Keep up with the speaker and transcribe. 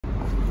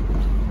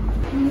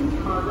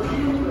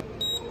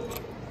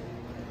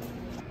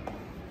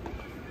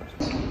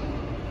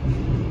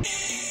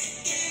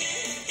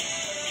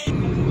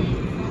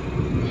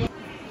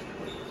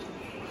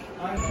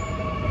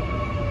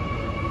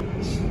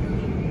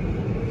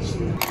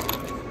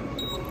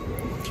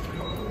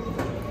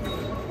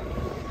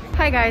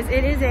Hi guys,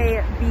 it is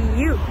a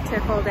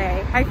beautiful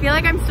day. I feel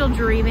like I'm still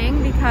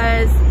dreaming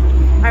because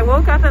I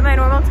woke up at my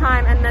normal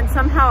time and then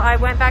somehow I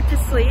went back to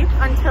sleep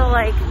until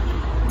like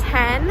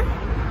 10,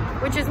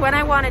 which is when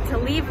I wanted to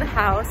leave the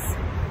house.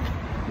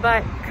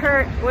 But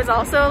Kurt was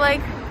also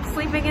like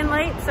sleeping in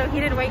late, so he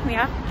didn't wake me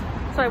up.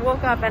 So I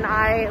woke up and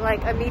I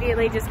like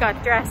immediately just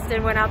got dressed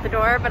and went out the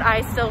door, but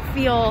I still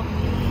feel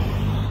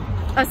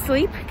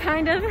asleep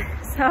kind of,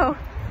 so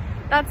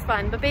that's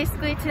fun. But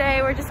basically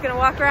today we're just gonna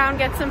walk around,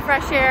 get some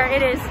fresh air.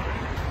 It is,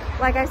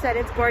 like I said,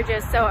 it's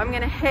gorgeous. So I'm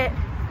gonna hit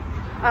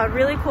a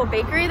really cool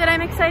bakery that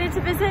I'm excited to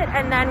visit,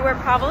 and then we're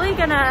probably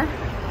gonna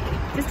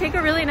just take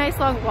a really nice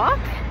long walk,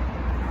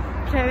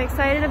 which I'm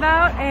excited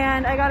about,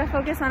 and I gotta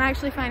focus on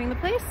actually finding the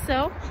place.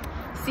 So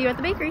see you at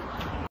the bakery.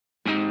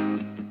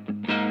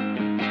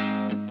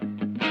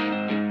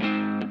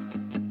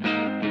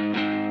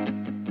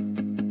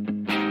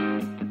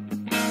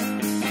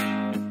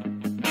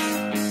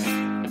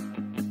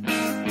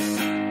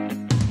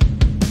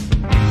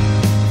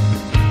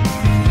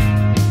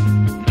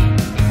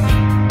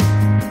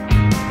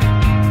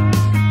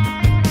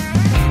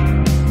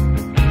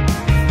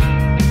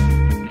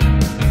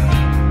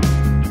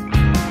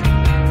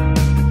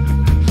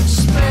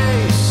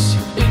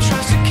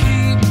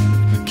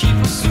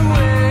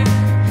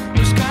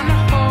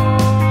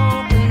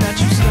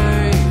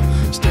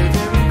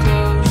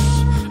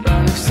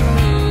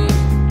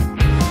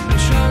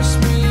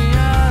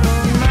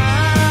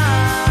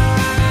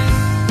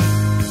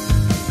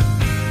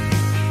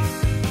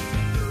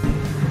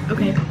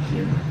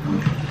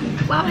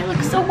 Wow, I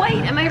look so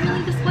white. Am I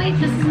really this white?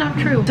 This is not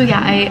true. So yeah,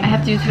 I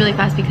have to do this really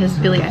fast because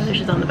Billie Eilish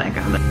is on the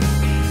background.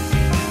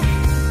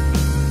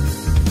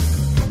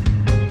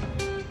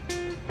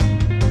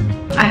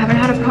 I haven't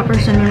had a proper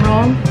cinnamon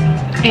roll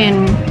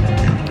in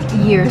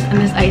years, and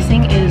this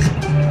icing is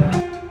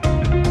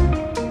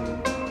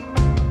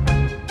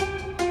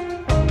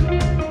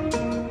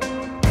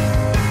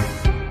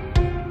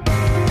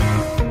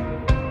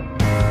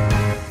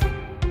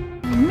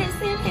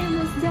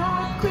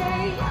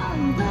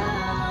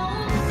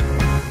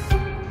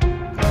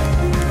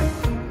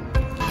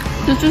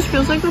This just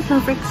feels like the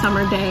perfect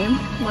summer day.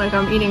 Like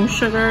I'm eating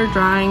sugar,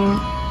 drying,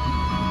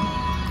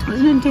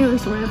 listening to Taylor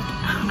Swift.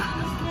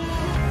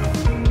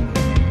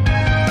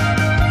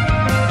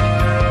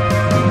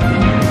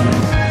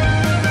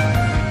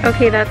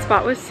 Okay, that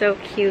spot was so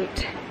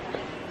cute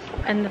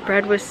and the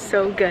bread was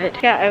so good.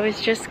 Yeah, I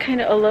was just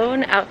kind of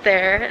alone out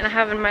there and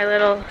having my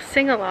little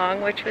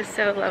sing-along, which was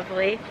so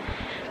lovely.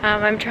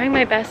 I'm trying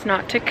my best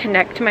not to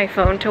connect my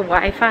phone to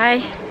Wi-Fi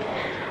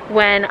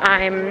when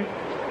I'm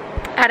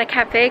at a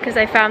cafe, because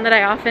I found that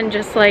I often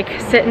just like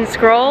sit and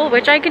scroll,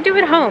 which I could do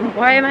at home.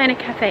 Why am I in a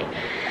cafe?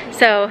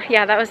 So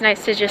yeah, that was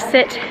nice to just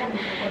sit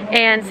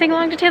and sing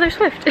along to Taylor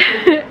Swift.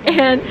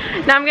 And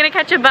now I'm gonna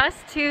catch a bus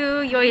to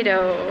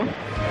Yeouido.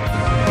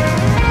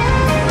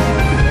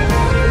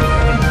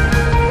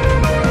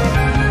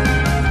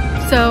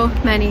 So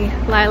many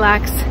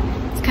lilacs.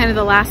 It's kind of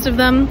the last of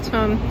them, so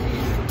I'm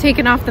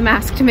taking off the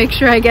mask to make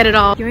sure I get it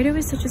all. Yeouido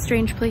is such a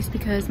strange place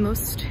because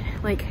most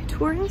like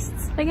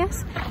tourists, I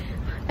guess,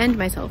 and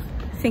myself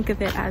think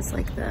of it as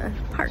like the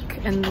park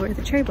and where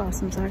the cherry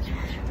blossoms are,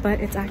 but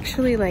it's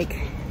actually like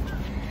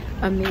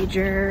a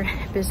major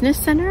business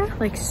center.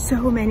 Like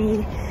so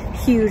many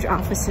huge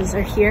offices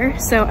are here.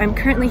 So I'm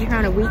currently here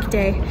on a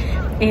weekday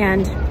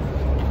and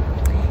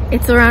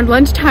it's around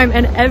lunchtime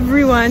and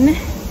everyone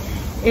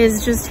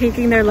is just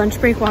taking their lunch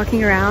break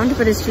walking around,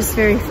 but it's just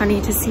very funny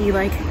to see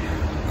like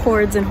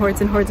hordes and hordes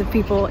and hordes of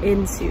people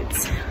in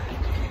suits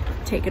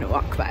taking a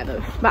walk by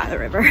the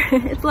river.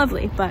 It's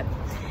lovely. But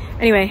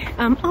anyway,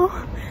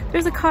 oh,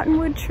 there's a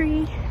cottonwood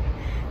tree.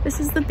 This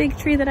is the big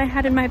tree that I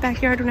had in my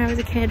backyard when I was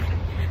a kid.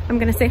 I'm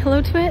gonna say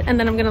hello to it and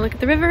then I'm gonna look at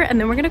the river and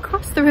then we're gonna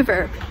cross the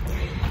river.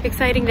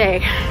 Exciting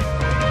day. I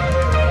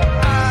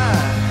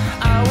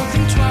will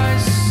think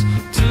twice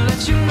to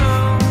let you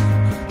know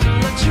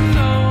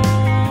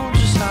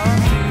just how I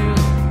feel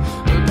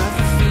about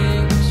the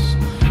things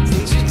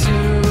you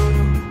do.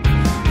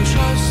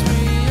 Trust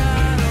me, I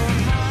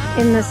don't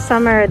mind. In the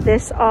summer,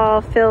 this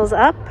all fills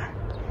up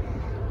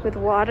with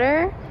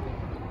water,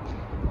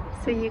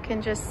 so you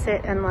can just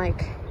sit and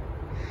like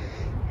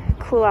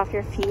cool off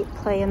your feet,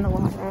 play in the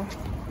water.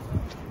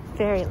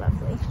 Very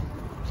lovely.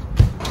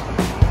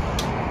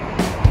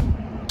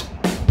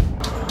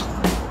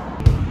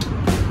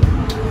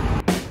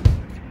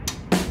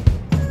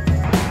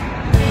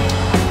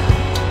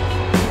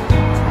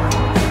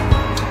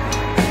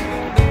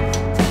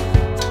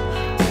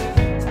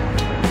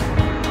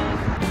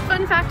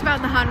 Fun fact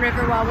about the Han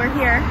River while we're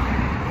here.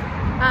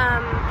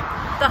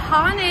 The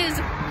Han is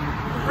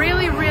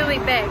really, really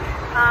big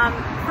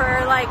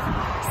for like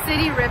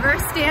city river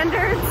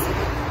standards.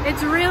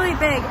 It's really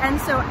big. And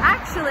so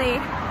actually,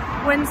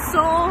 when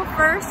Seoul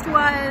first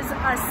was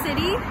a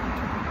city,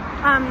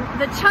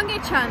 the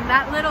Cheonggyecheon,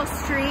 that little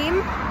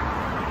stream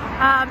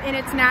in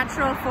its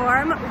natural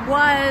form,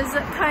 was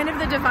kind of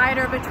the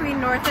divider between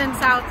North and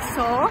South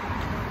Seoul.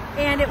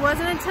 And it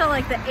wasn't until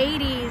like the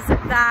 80s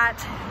that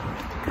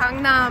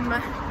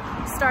Gangnam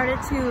started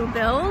to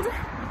build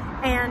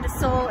and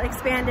Seoul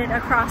expanded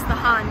across the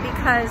Han,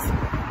 because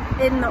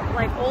in the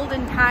like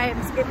olden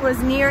times it was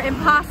near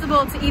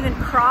impossible to even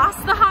cross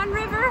the Han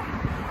River.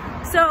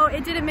 So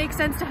it didn't make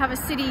sense to have a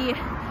city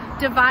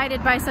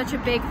divided by such a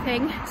big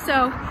thing.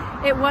 So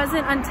it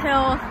wasn't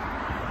until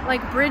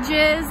like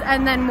bridges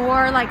and then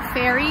more like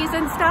ferries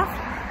and stuff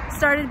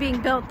started being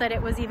built that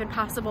it was even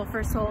possible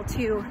for Seoul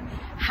to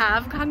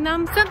have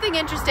Gangnam. Something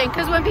interesting,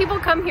 because when people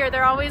come here,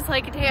 they're always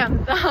like,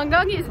 damn, the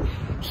Hangang is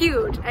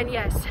huge. And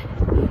yes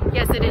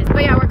it is.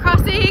 But yeah, we're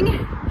crossing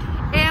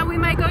and we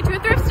might go to a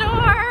thrift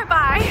store.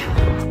 Bye.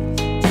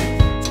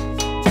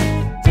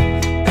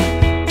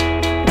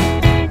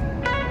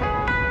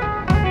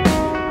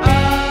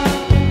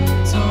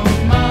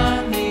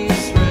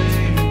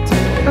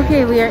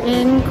 Okay, we are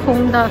in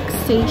Gongdeok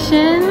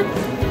Station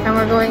and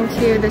we're going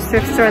to this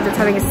thrift store that's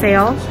having a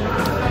sale,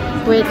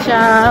 which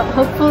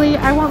hopefully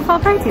I won't fall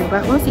prey to,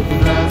 but we'll see.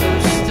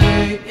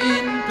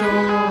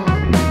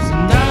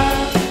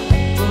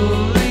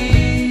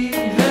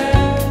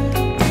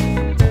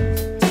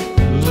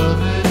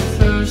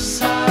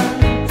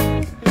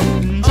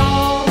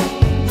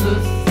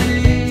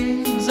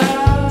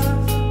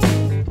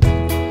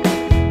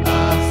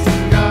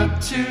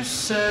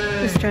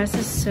 This dress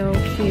is so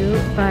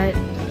cute, but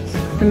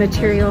the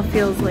material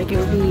feels like it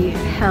would be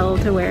hell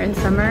to wear in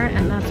summer,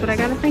 and that's what I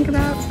gotta think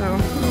about, so.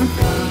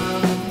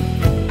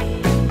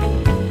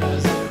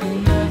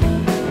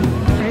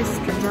 I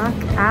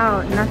struck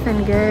out,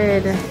 nothing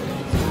good.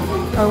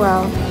 Oh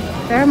well,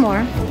 there are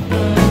more.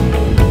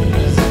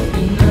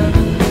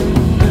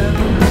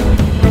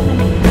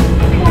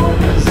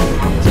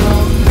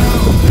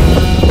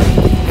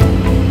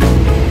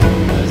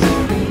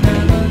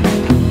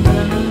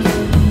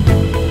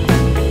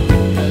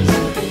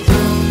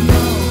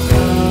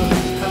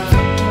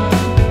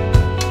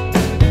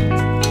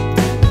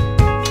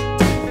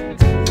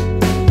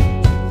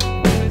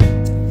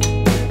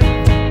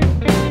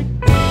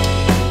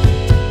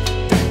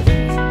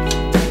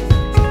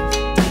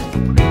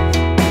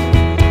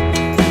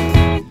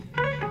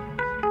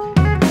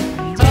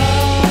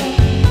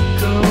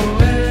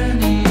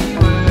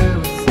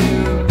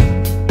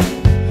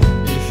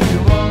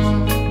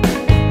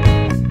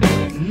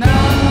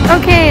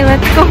 Okay,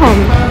 let's go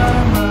home.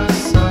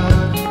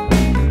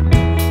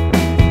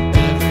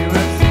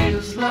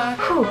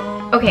 Whew.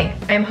 Okay,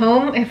 I'm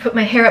home. I put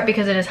my hair up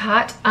because it is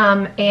hot,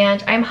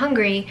 and I'm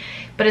hungry,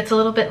 but it's a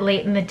little bit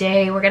late in the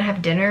day. We're gonna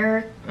have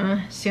dinner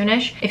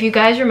soonish. If you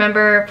guys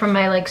remember from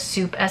my like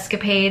soup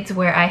escapades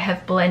where I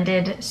have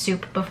blended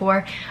soup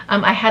before,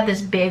 I had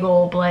this big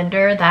old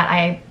blender that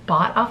I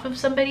bought off of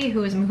somebody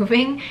who was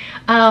moving,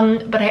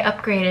 but I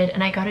upgraded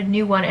and I got a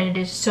new one, and it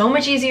is so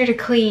much easier to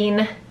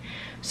clean.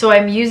 So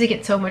I'm using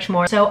it so much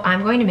more. So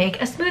I'm going to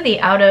make a smoothie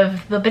out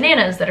of the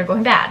bananas that are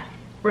going bad,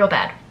 real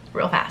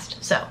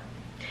fast. So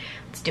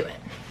let's do it.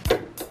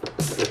 That's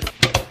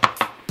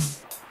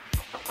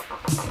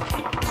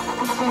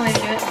one way to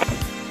do it.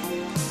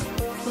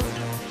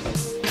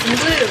 Some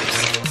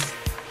blues.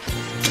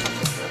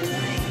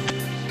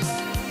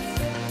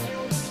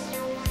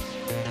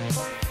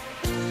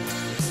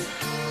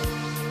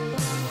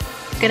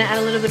 Gonna add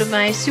a little bit of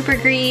my super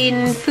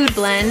green food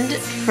blend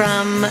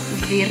from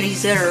the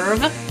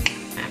Reserve.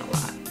 Add a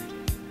lot.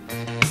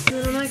 And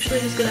then I'm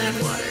actually just gonna add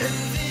water.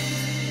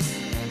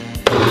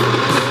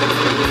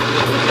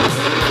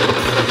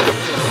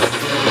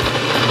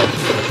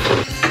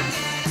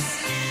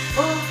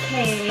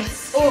 Okay.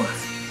 Oh,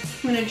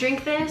 I'm gonna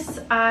drink this.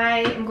 I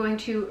am going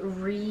to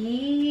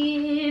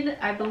read.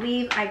 I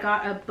believe I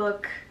got a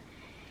book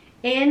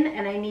in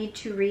and I need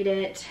to read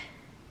it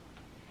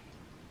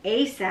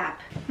ASAP.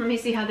 Let me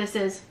see how this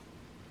is.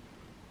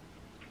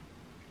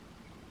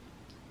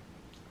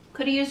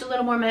 Could have used a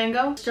little more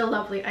mango. Still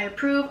lovely. I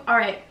approve. All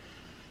right.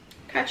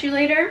 Catch you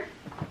later.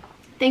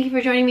 Thank you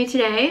for joining me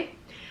today.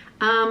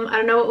 I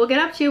don't know what we'll get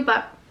up to,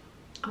 but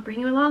I'll bring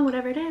you along,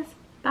 whatever it is.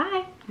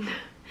 Bye.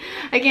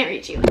 I can't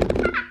reach you.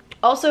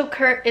 Also,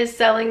 Kurt is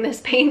selling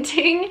this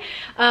painting.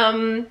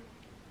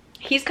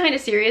 He's kind of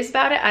serious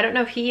about it. I don't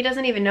know if he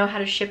doesn't even know how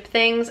to ship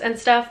things and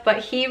stuff, but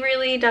he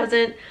really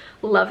doesn't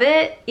love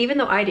it, even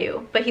though I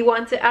do. But he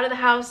wants it out of the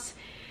house,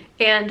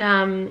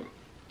 and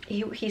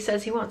he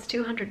says he wants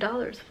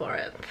 $200 for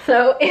it.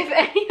 So if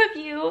any of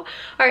you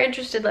are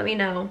interested, let me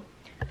know.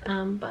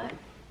 But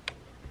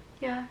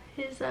yeah,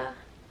 his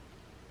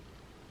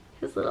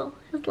little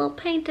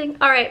painting.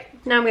 All right,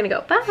 now I'm gonna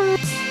go. Bye.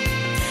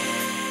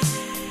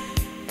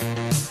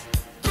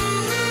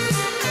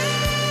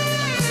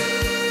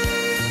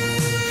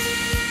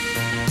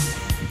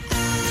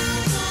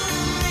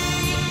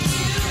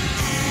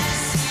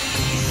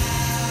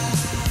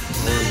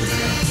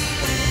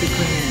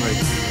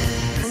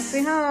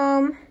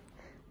 Home.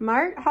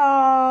 Mart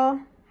haul.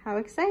 How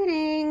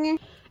exciting.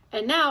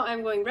 And now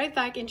I'm going right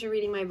back into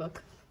reading my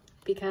book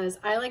because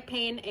I like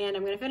pain, and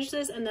I'm going to finish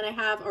this, and then I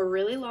have a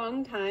really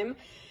long time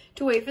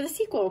to wait for the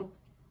sequel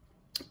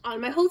on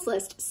my holds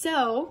list.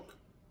 So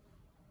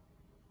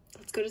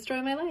let's go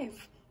destroy my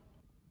life.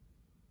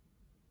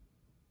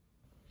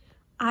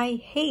 I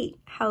hate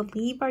how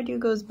Leigh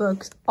Bardugo's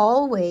books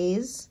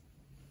always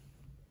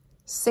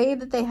say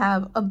that they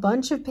have a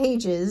bunch of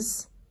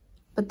pages,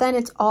 but then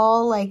it's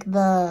all like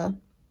the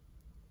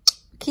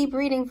keep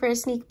reading for a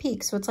sneak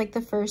peek. So it's like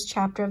the first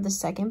chapter of the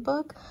second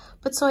book.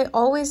 But so I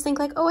always think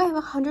like, oh, I have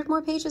 100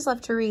 more pages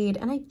left to read.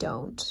 And I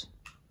don't.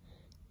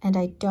 And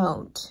I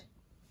don't.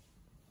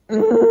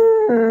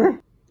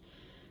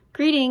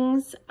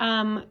 Greetings.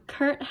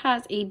 Kurt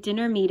has a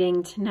dinner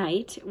meeting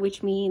tonight,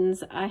 which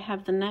means I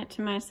have the night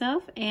to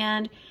myself,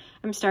 and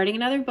I'm starting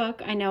another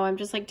book. I know I'm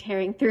just like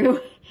tearing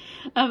through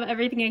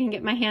everything I can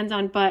get my hands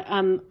on, but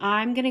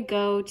I'm gonna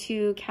go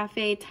to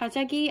Cafe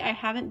Tajagi. I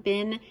haven't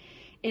been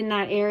in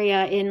that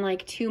area in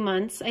like 2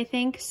 months, I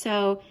think.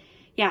 So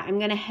yeah, I'm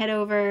gonna head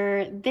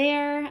over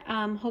there,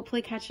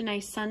 hopefully catch a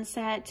nice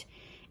sunset.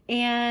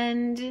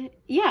 And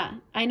yeah,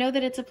 I know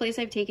that it's a place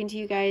I've taken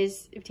you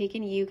guys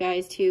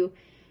to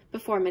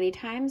before many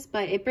times,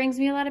 but it brings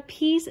me a lot of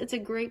peace. It's a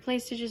great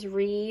place to just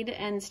read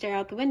and stare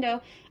out the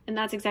window, and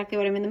that's exactly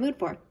what I'm in the mood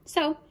for.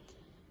 So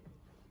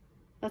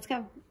let's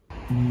go.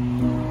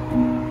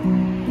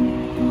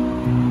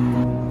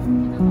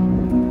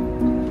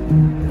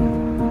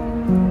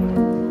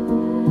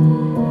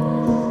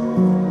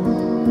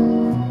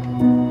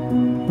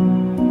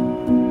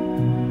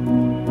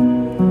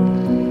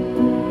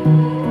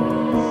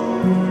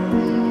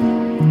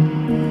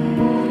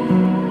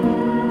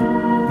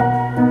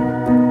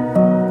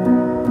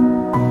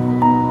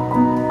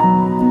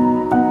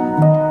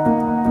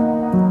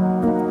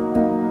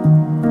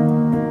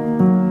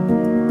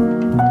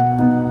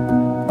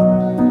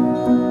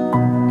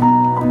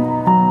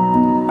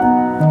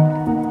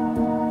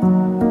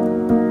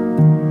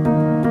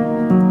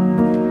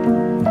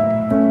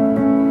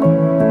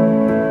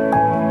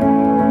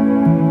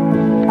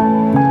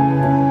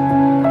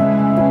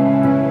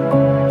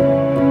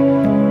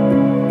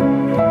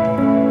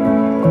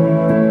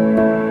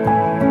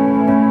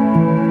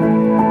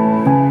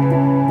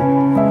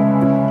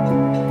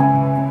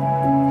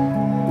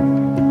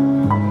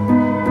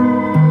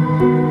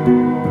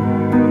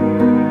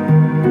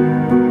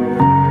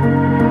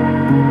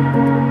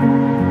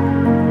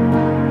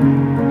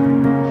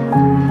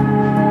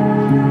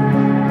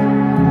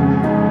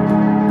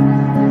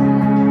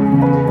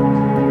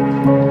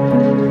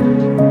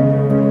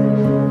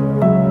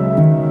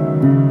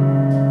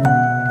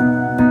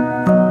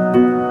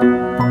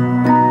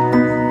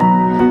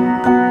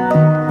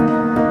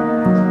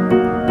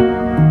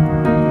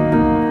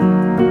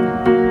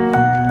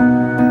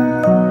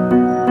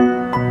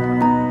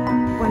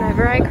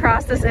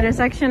 This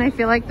intersection, I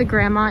feel like the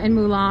grandma in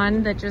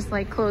Mulan that just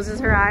like closes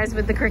her eyes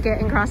with the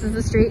cricket and crosses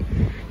the street,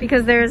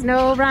 because there's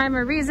no rhyme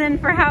or reason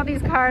for how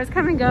these cars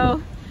come and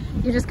go.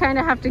 You just kind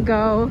of have to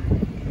go,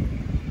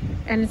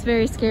 and it's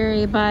very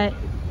scary, but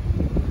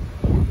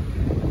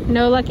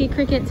no lucky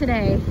cricket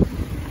today.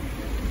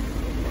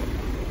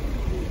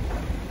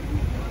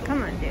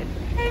 Come on, dude.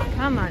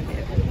 Come on, dude.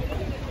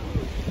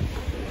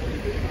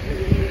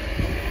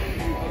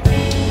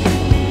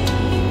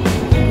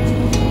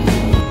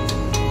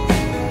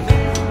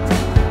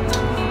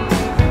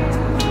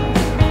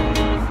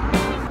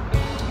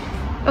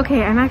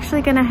 Okay, I'm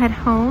actually gonna head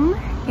home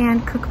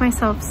and cook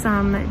myself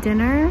some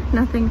dinner,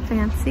 nothing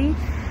fancy.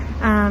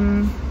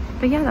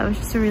 But yeah, that was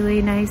just a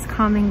really nice,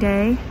 calming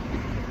day.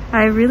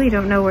 I really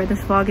don't know where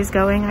this vlog is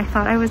going. I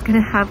thought I was gonna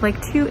have like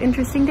 2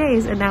 interesting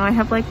days, and now I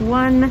have like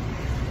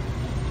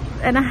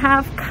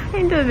 1.5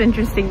 kind of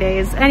interesting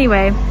days.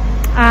 Anyway,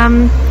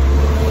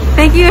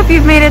 thank you if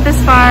you've made it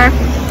this far,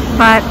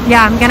 but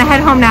yeah, I'm gonna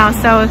head home now,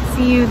 so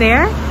see you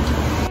there.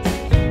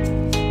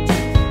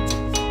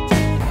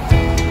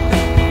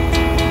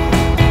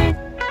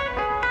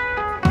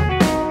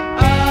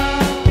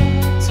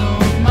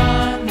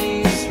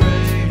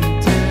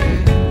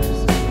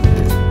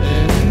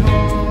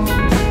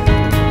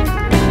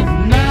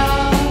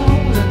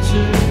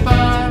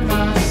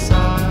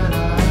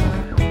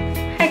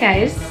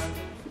 Guys,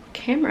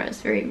 camera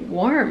is very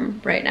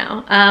warm right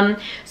now.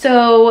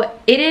 So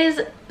it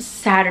is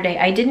Saturday.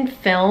 I didn't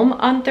film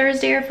on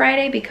Thursday or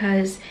Friday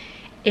because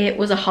it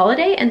was a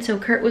holiday, and so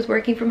Kurt was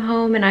working from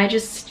home, and I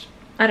don't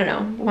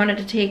know, wanted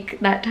to take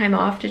that time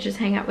off to just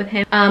hang out with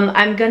him.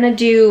 I'm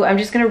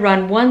just gonna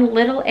run one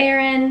little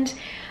errand,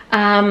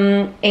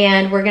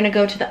 and we're gonna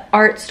go to the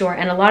art store,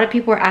 and a lot of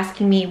people are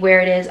asking me where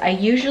it is. I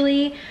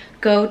usually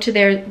go to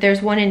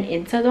there's one in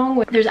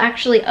Insadong. There's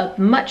actually a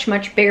much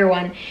bigger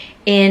one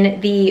in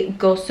the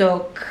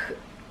Gosok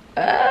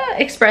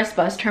express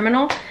bus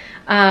terminal.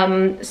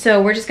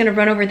 So we're just gonna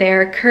run over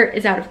there. Kurt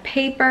is out of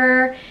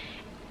paper,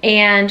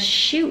 and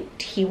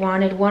shoot, he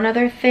wanted one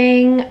other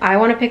thing. I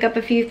want to pick up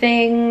a few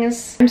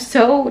things. I'm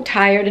so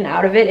tired and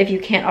out of it, if you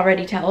can't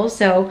already tell,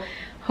 so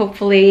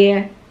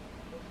hopefully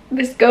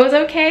this goes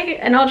okay,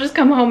 and I'll just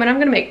come home and I'm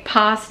gonna make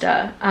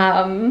pasta.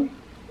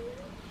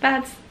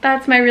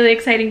 That's my really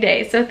exciting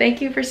day. So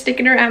thank you for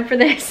sticking around for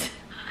this.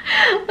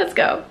 Let's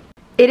go.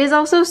 It is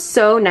also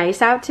so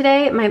nice out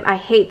today. I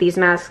hate these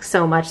masks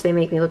so much, they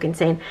make me look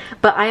insane.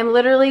 But I am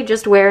literally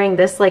just wearing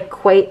this like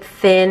quite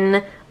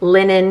thin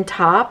linen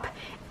top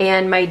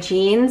and my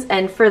jeans,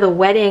 and for the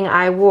wedding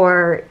I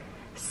wore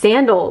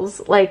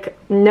sandals, like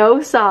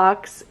no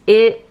socks.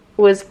 It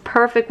was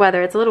perfect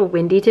weather. It's a little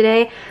windy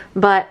today,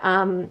 but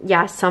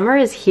yeah, summer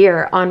is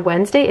here. On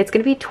Wednesday it's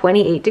gonna be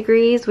 28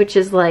 degrees, which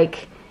is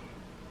like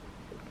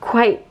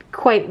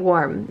quite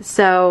warm.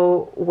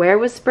 So where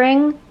was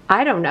spring?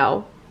 I don't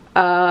know.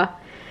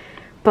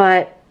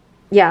 But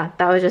yeah,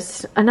 that was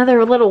just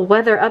another little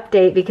weather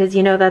update, because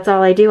you know that's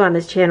all I do on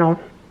this channel.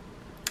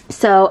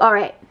 So all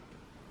right,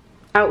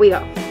 out we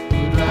go.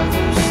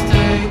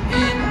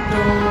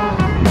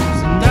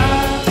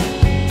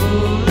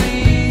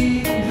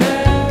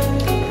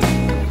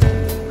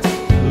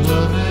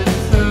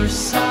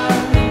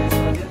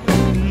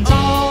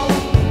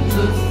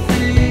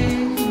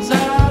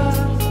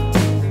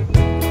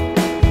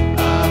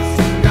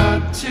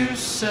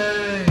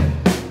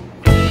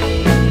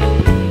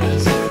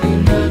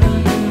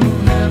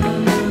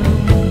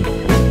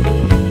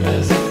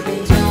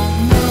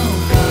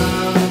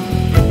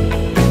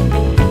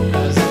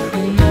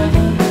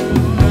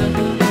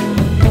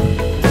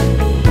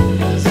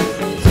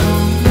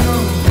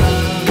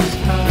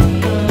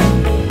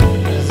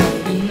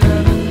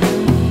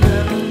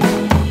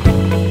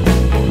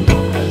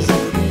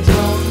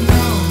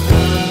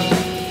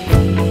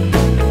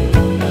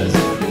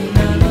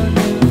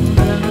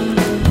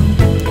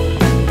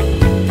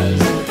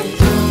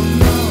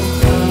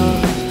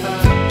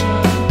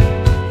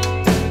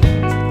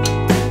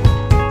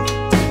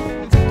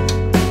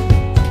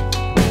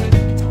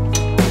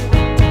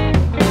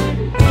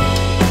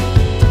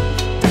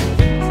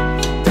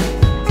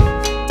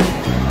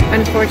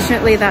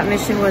 Unfortunately, that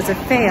mission was a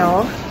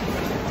fail.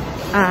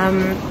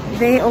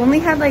 They only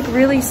had like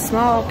really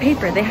small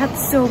paper. They had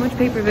so much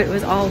paper, but it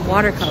was all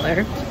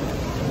watercolor.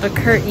 But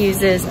Kurt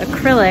uses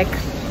acrylic,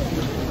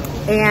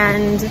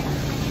 and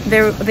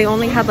they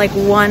only had like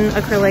one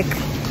acrylic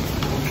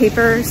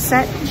paper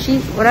set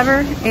sheet,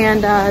 whatever,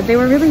 and they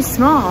were really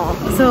small.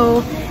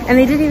 So, and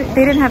they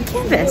didn't have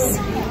canvas,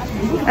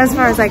 as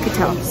far as I could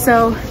tell.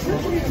 So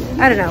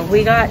I don't know.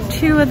 We got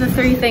 2 of the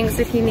 3 things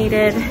that he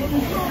needed.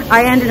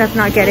 I ended up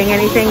not getting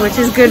anything, which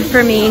is good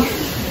for me.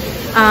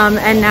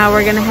 And now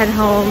we're gonna head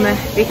home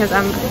because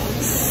I'm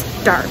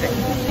starving.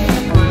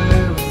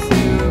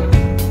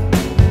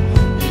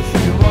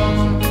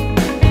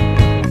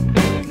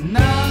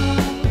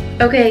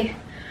 Okay,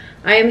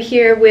 I am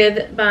here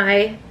with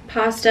my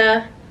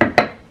pasta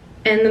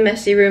and the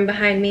messy room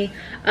behind me.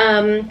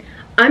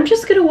 I'm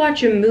just gonna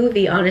watch a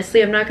movie,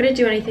 honestly. I'm not gonna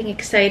do anything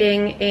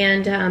exciting,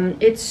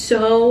 and it's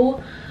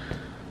so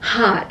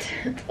hot.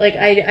 Like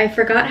I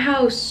forgot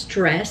how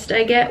stressed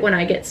I get when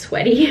I get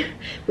sweaty,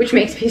 which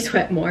makes me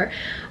sweat more.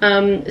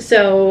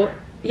 So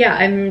yeah,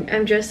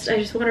 I just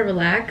want to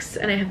relax,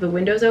 and I have the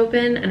windows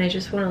open, and I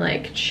just want to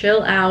like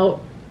chill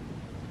out.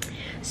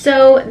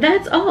 So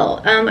that's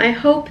all. I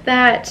hope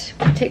that,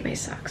 take my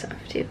socks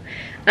off too.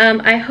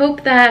 I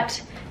hope that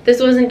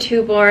this wasn't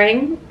too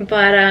boring,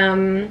 but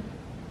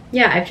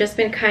yeah, I've just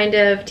been kind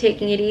of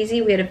taking it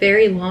easy. We had a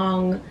very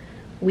long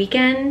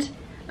weekend.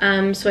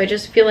 So I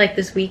just feel like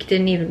this week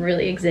didn't even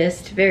really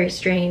exist. Very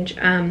strange.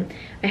 I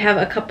have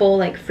a couple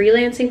like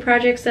freelancing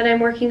projects that I'm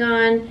working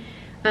on,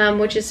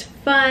 which is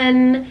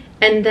fun.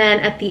 And then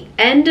at the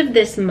end of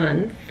this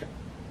month,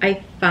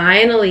 I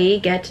finally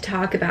get to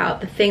talk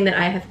about the thing that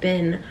I have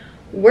been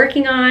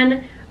working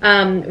on,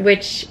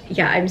 which,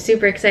 yeah, I'm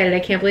super excited. I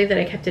can't believe that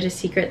I kept it a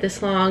secret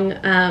this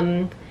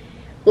long.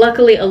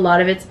 Luckily, a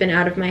lot of it's been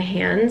out of my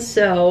hands,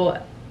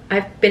 so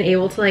I've been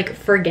able to like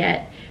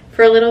forget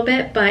for a little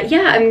bit. But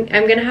yeah,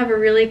 I'm gonna have a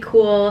really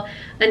cool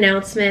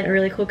announcement, a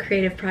really cool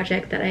creative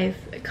project that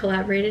I've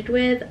collaborated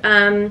with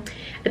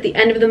at the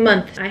end of the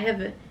month. I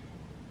have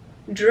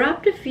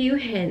dropped a few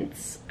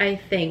hints, I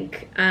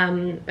think.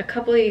 A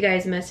couple of you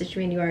guys messaged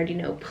me and you already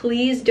know.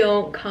 Please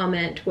don't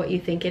comment what you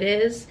think it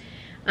is.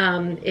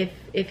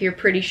 If you're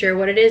pretty sure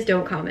what it is,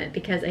 don't comment,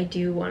 because I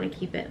do want to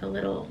keep it a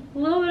little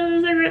bit of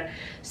a secret.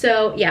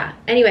 So yeah,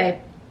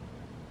 anyway,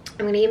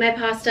 I'm gonna eat my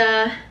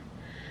pasta.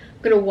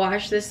 I'm gonna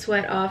wash this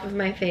sweat off of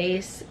my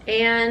face,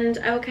 and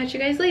I will catch you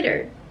guys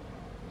later.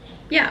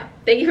 Yeah,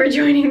 thank you for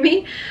joining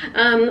me.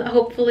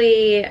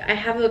 Hopefully I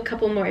have a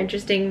couple more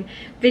interesting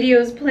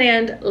videos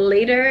planned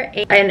later,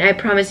 and I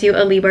promise you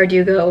a Lee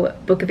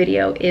Bardugo book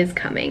video is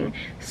coming.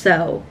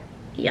 So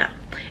yeah,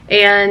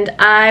 and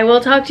I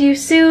will talk to you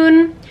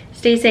soon.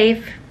 Stay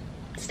safe,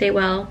 stay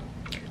well,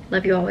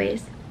 love you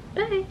always,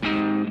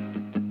 bye.